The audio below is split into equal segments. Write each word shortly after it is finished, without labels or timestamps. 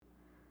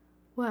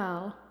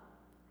Well,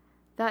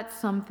 that's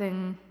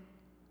something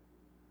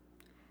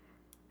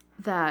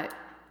that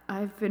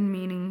I've been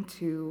meaning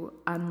to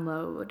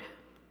unload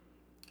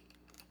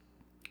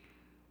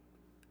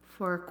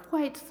for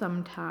quite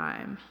some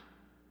time.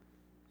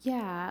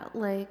 Yeah,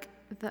 like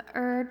the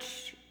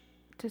urge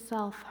to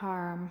self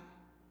harm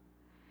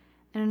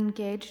and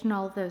engage in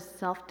all those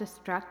self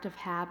destructive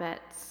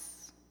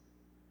habits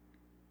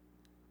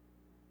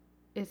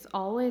is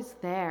always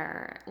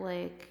there.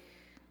 Like,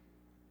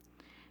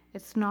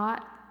 it's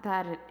not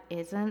that it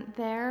isn't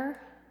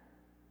there,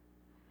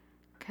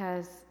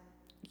 because,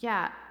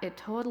 yeah, it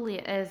totally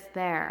is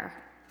there.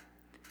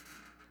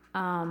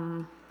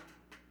 Um,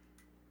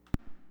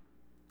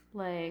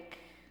 like,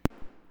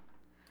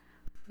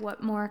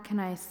 what more can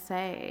I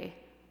say?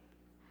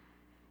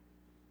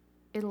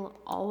 It'll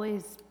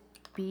always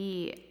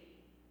be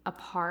a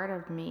part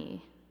of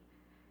me.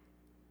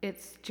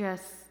 It's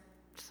just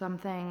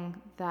something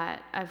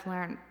that I've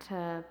learned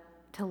to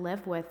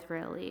live with,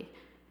 really.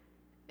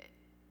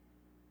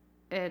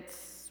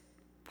 It's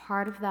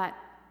part of that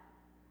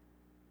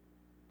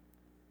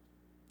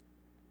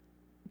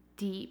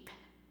deep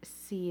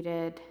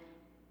seated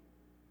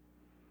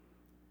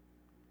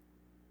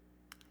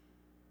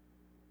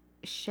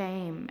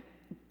shame,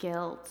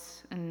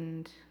 guilt,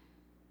 and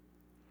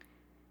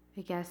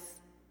I guess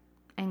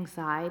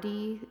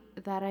anxiety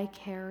that I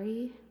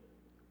carry.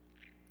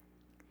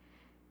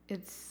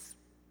 It's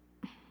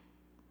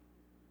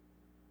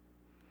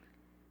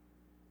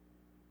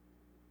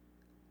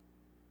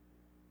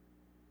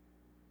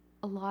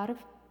a lot of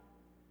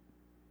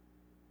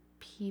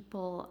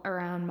people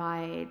around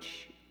my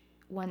age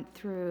went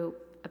through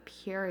a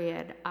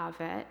period of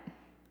it,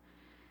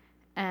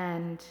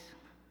 and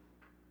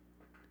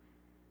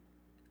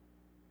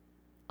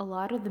a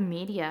lot of the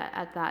media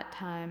at that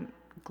time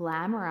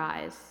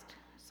glamorized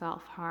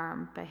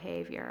self-harm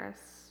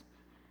behaviors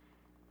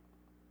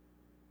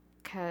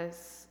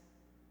because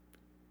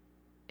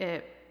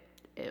it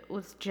it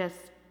was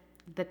just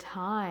the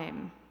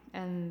time,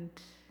 and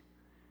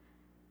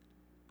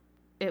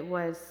it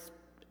was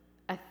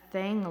a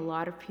thing a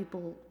lot of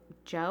people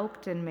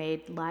joked and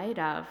made light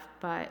of,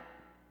 but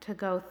to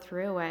go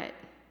through it,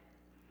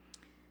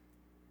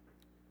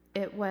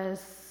 it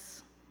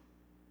was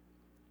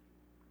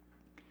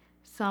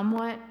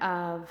somewhat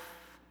of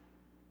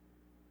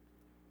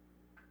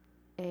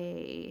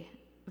a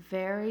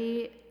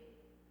very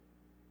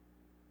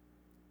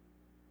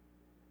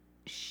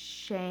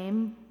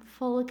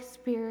shameful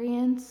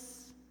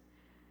experience.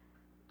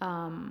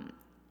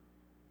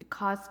 It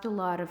caused a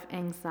lot of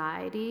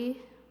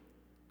anxiety,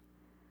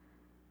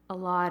 a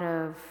lot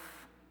of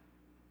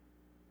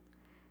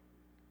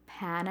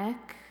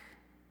panic,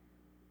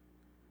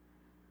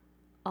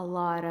 a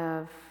lot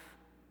of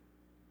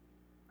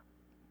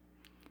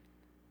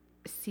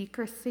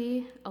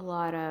secrecy, a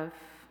lot of,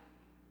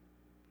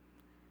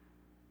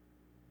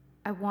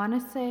 I want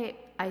to say,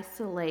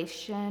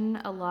 isolation,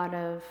 a lot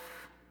of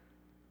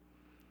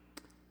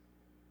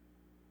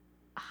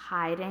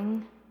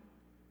hiding,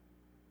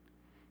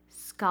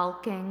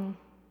 skulking.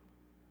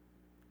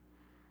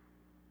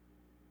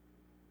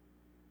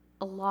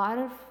 A lot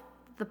of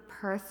the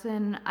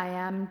person I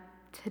am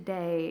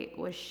today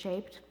was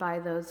shaped by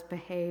those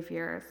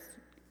behaviors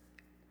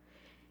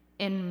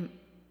in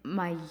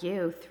my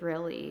youth,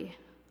 really.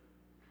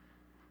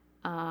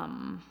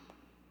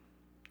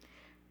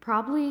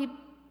 Probably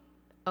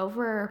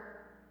over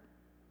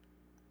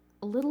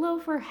a little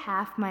over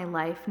half my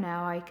life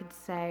now, I could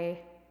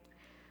say,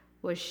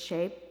 was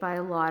shaped by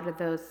a lot of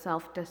those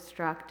self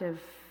destructive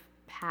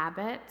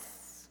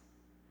habits.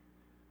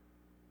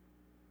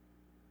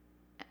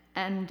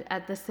 And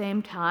at the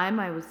same time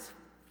I was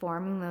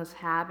forming those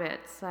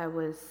habits, I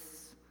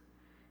was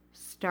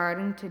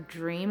starting to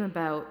dream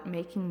about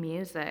making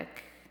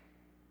music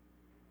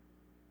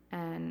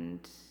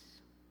and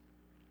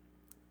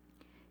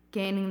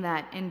gaining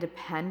that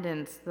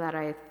independence that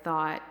I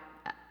thought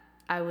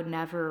I would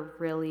never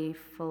really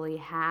fully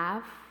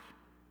have,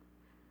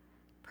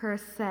 per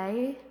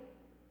se.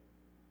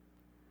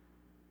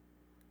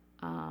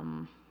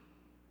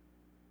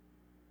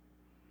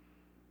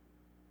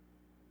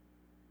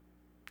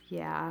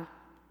 Yeah.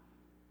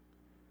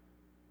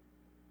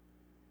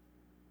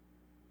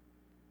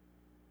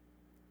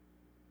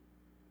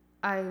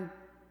 I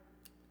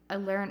I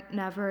learned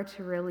never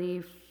to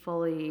really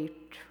fully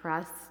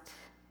trust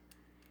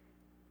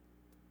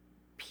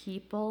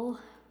people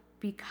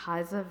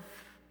because of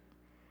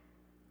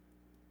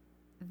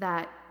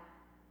that,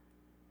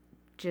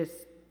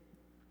 just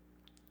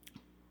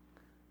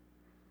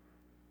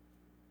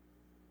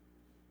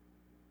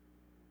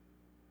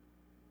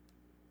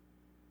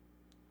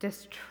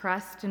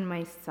distrust in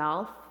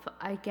myself,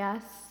 I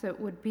guess it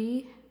would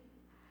be.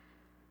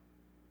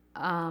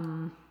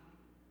 Um,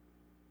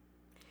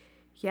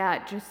 yeah,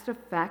 it just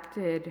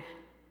affected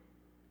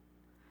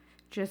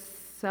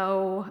just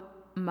so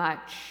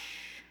much.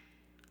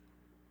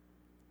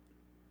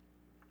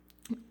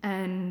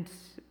 And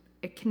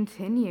it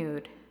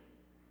continued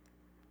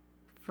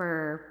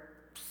for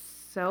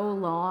so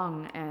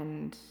long,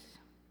 and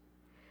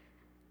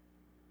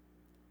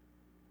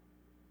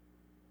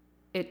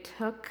it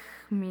took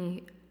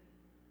me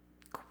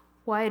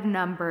quite a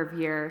number of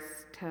years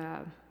to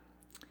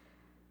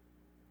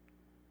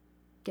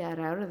get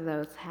out of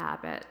those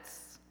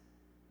habits.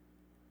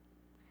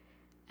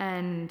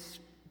 And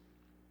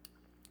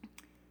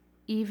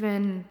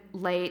even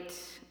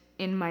late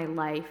in my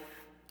life,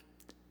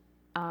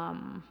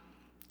 I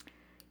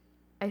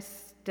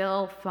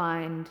still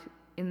find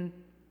in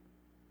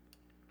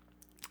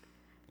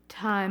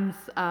times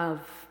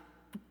of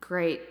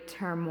great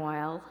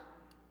turmoil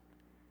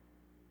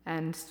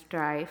and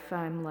strife,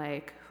 I'm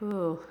like,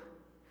 ooh,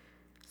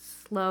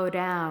 slow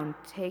down,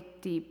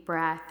 take deep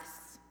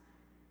breaths,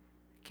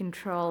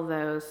 control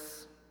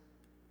those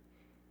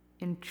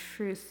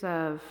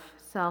intrusive,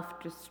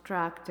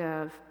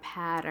 self-destructive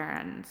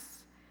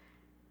patterns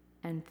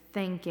and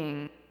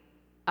thinking.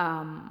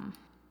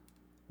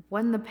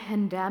 When the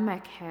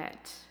pandemic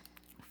hit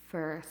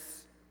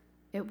first,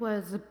 it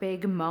was a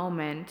big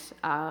moment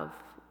of,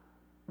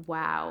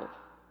 wow,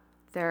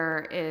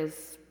 there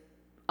is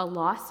a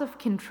loss of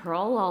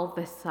control all of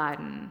a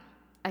sudden.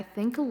 I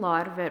think a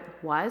lot of it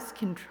was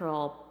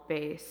control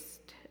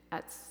based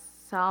at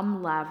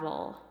some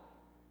level.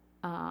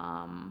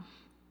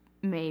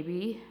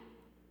 Maybe.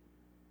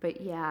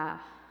 But yeah.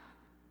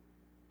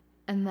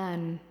 And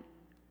then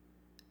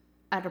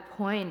at a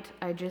point,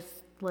 I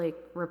just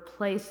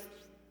replaced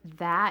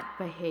that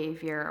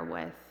behavior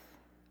with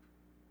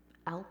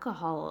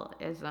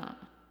alcoholism.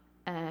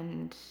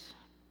 And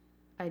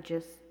I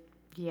just,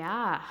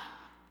 yeah.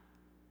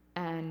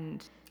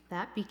 And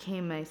that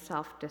became a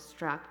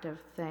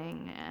self-destructive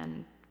thing.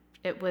 And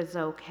it was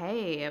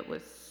okay. It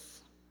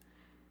was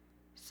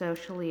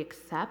socially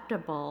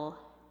acceptable.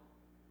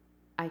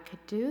 I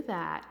could do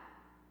that.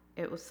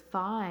 It was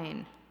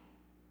fine.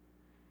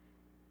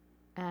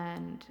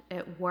 And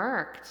it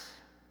worked.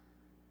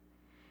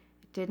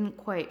 It didn't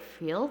quite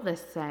feel the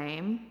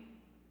same.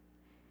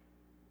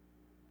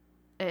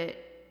 It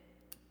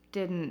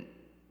didn't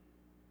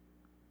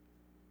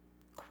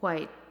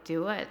quite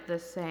do it the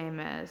same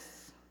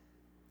as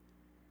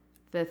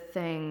the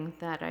thing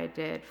that I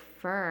did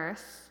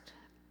first,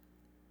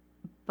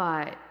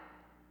 but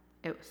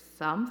it was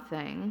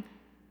something.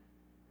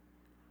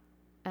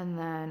 And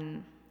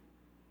then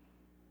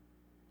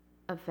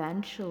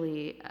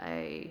eventually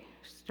I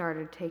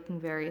started taking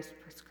various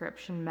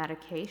prescription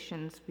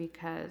medications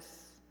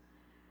because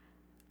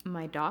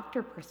my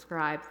doctor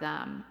prescribed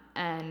them,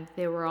 and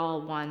they were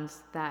all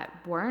ones that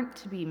weren't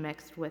to be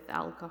mixed with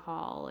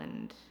alcohol,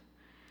 and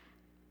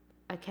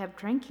I kept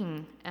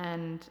drinking,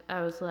 and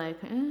I was like,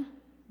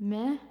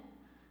 meh,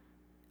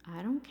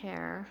 I don't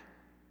care.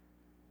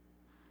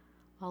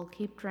 I'll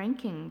keep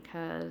drinking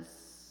because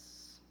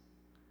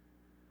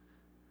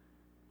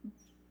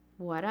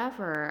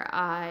whatever.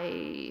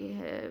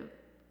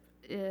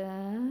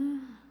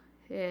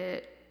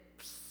 It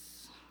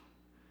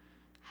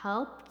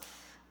helped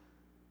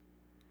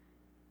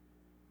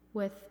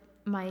with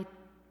my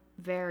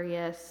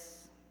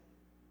various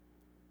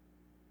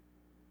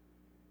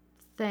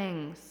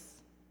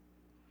things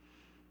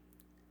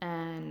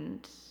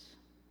and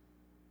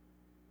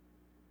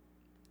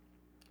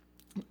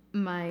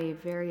my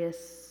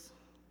various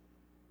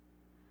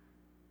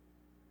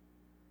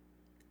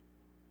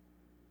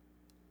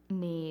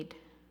need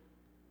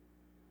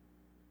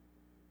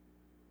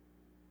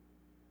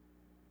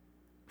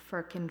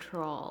for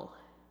control.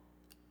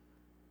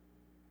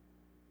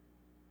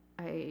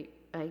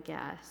 I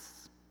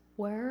guess.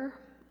 Where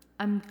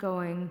I'm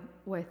going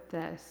with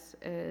this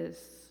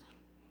is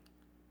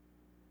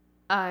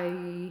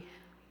I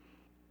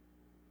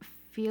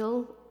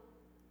feel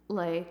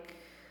like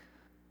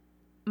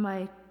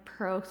my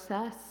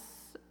process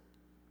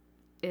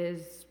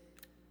is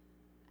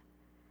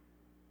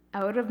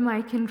out of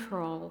my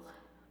control,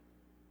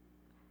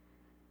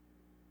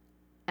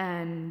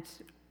 and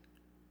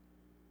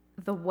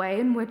the way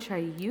in which I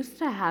used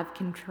to have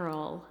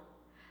control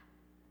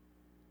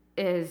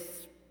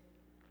is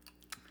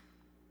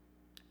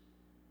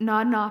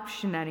not an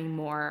option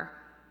anymore,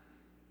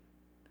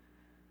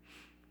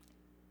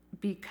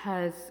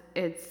 because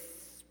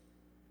it's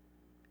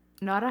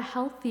not a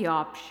healthy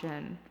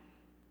option.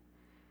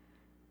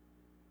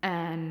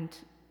 And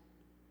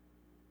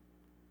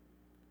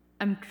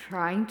I'm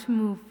trying to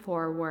move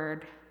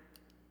forward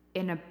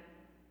in a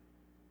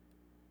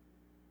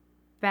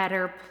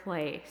better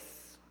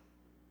place,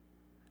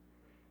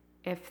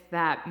 if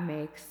that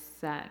makes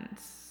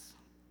sense.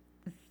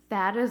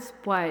 That is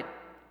what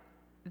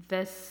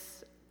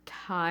this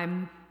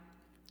time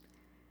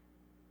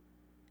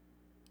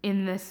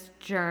in this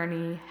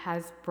journey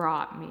has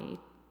brought me.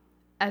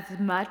 As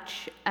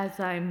much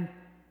as I'm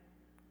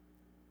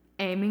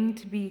aiming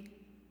to be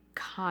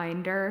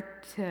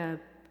kinder to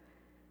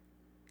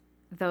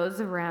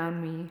those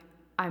around me,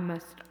 I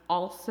must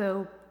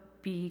also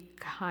be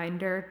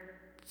kinder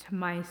to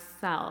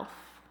myself,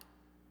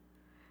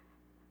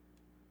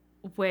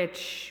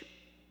 which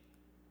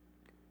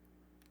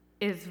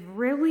is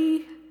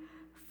really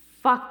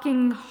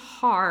fucking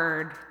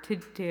hard to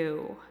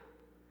do.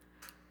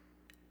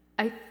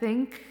 I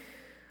think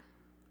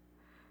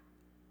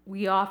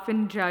we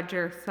often judge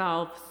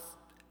ourselves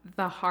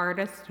the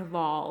hardest of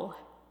all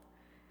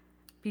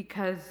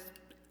because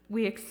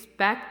we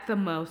expect the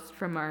most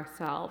from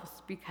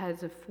ourselves,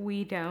 because if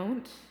we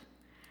don't,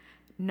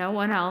 no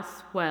one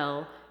else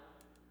will.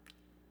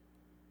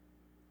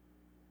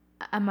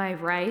 Am I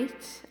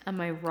right?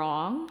 Am I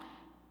wrong?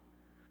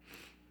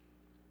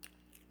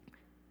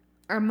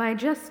 Or am I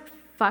just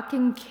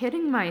fucking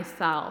kidding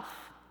myself?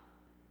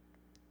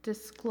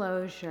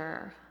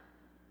 Disclosure.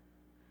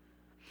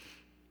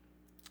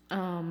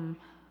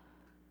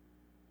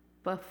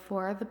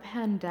 Before the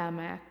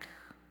pandemic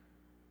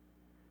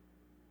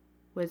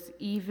was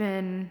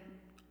even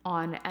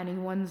on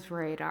anyone's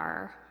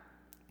radar,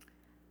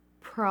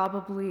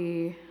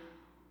 probably,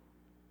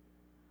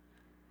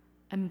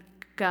 I'm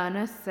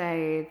gonna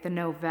say the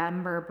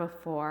November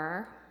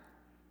before,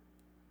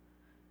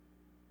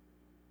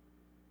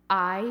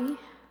 I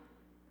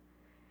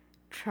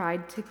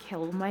tried to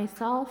kill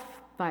myself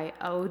by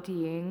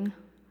ODing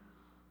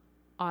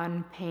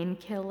on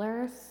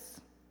painkillers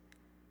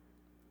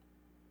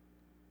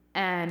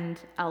and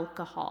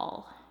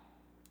alcohol.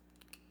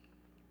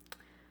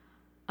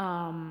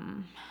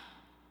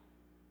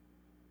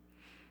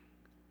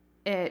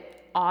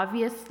 It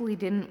obviously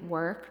didn't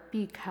work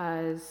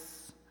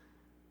because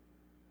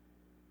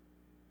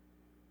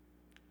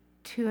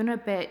 2 and a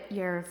bit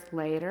years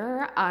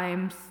later,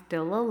 I'm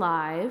still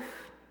alive.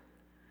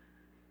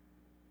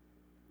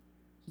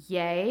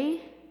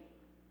 Yay.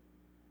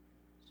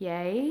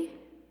 Yay.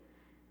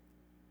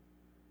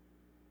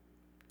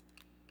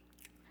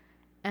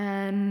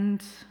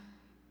 And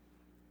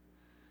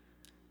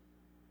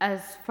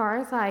as far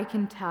as I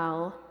can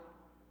tell,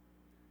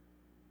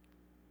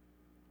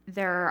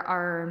 there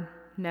are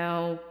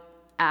no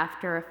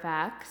after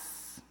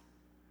effects.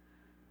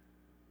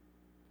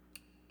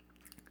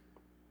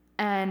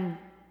 And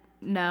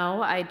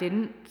no, I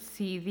didn't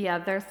see the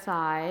other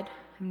side.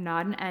 I'm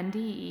not an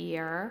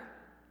NDEer.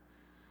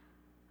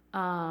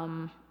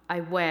 I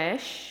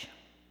wish.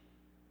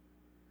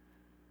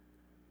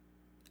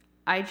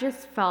 I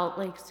just felt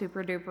like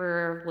super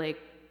duper like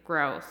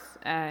gross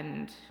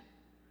and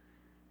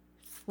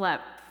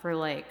slept for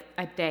like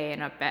a day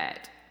and a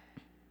bit.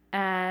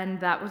 And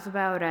that was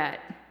about it.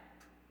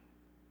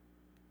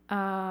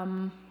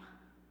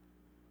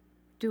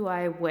 Do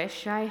I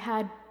wish I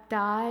had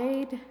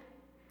died?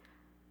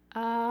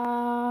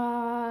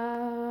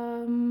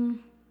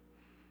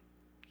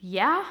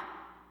 Yeah,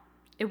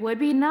 it would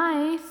be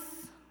nice.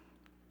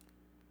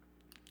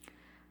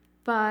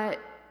 But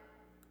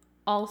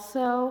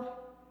also,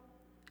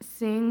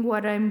 seeing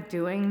what I'm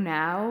doing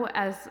now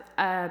as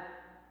a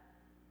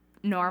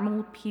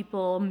normal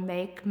people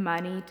make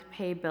money to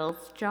pay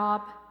bills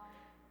job,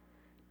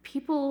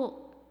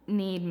 people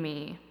need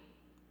me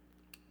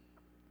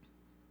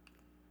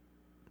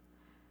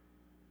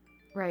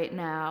right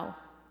now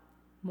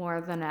more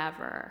than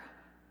ever.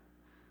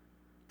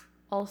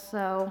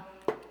 Also,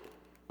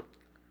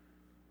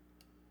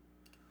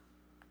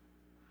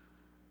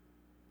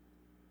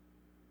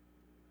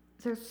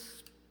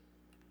 there's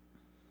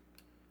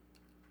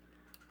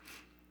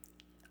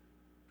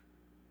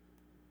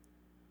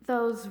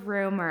those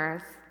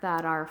rumors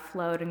that are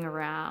floating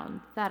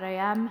around that I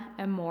am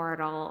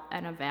immortal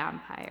and a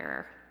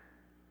vampire.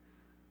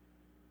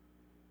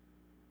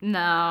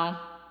 No,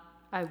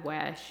 I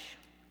wish.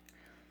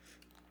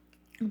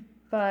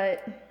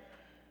 But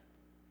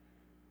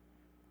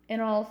in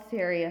all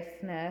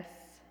seriousness,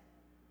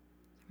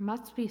 there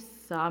must be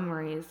some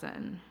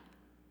reason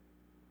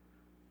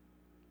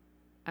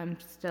I'm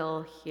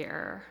still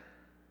here,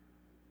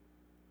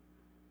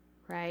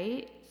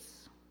 right?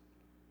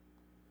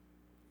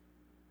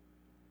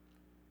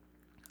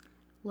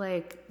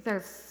 Like,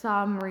 there's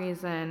some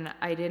reason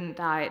I didn't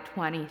die at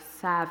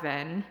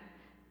 27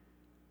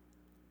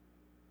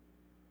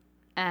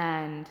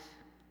 and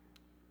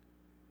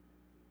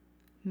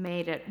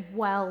made it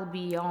well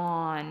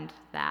beyond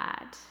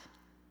that.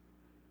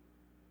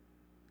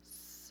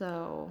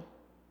 So,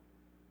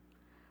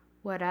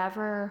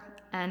 whatever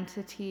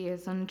entity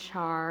is in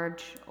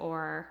charge,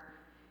 or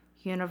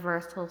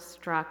universal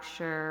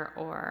structure,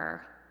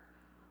 or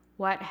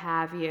what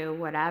have you,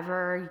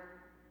 whatever,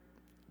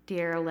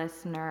 dear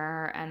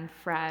listener and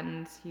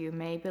friends, you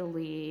may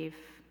believe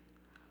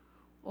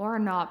or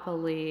not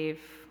believe,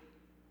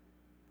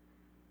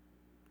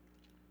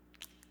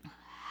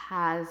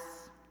 has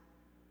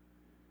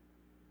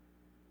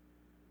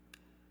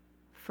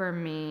for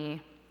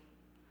me,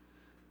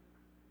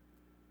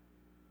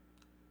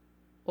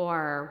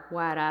 or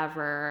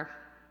whatever,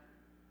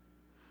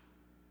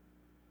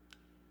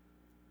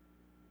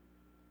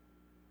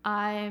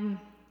 I'm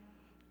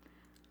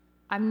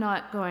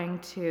not going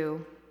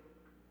to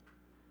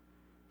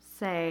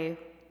say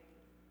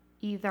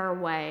either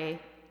way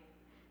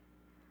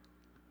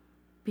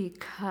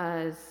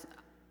because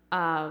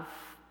of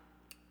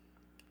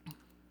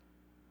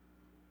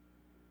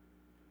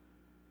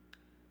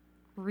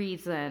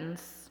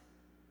reasons,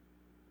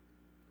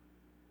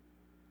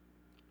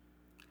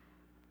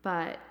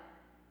 but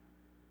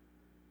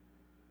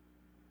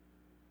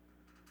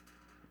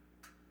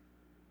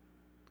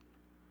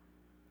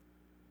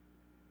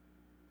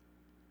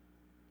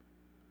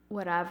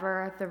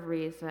whatever the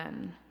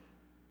reason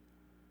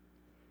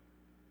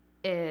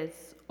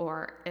is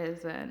or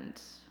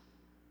isn't,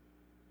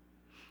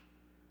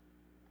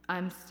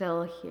 I'm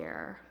still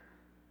here.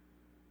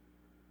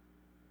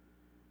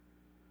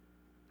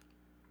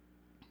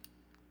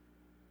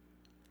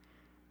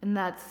 And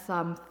that's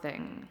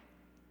something.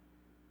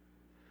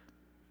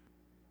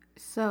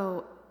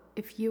 So,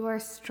 if you are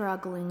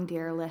struggling,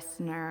 dear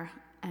listener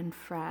and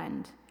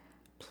friend,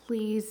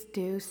 please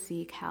do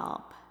seek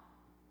help.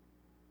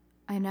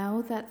 I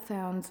know that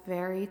sounds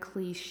very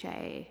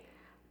cliche,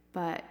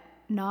 but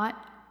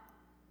not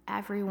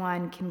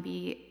everyone can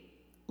be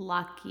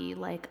lucky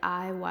like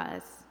I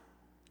was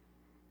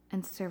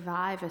and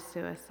survive a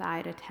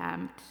suicide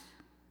attempt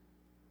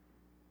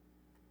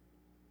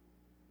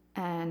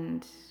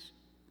and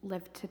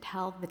live to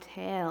tell the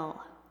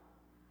tale.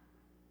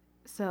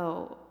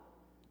 So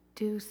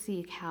do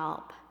seek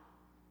help.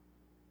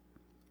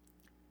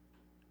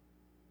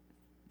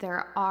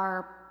 There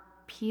are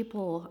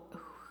people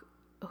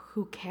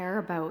who care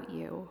about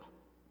you.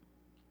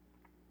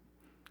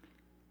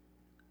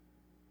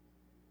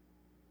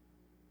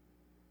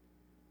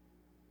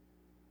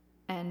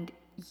 And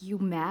you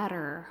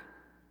matter.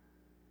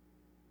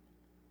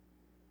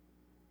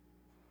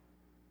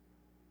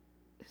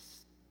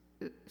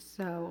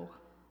 So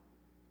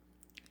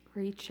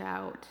reach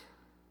out.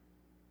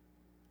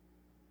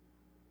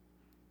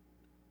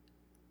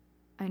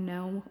 I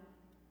know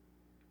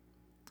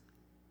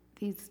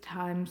these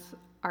times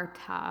are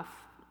tough,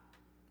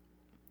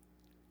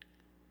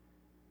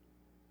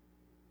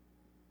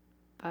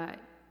 but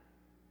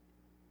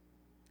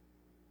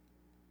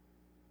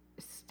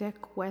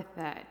stick with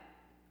it.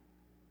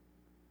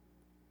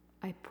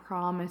 I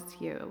promise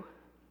you,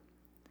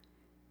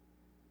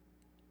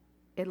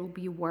 it'll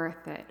be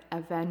worth it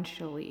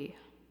eventually.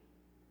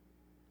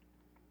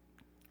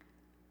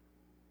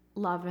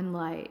 Love and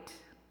light.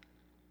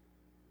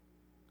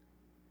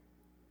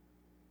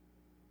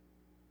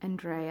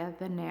 Andrea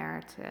the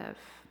Narrative.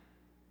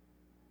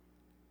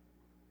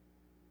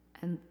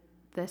 And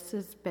this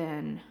has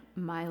been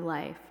my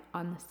life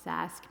on the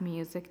Sask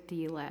Music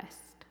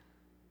D-List.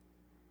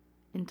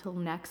 Until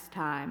next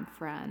time,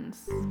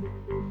 friends.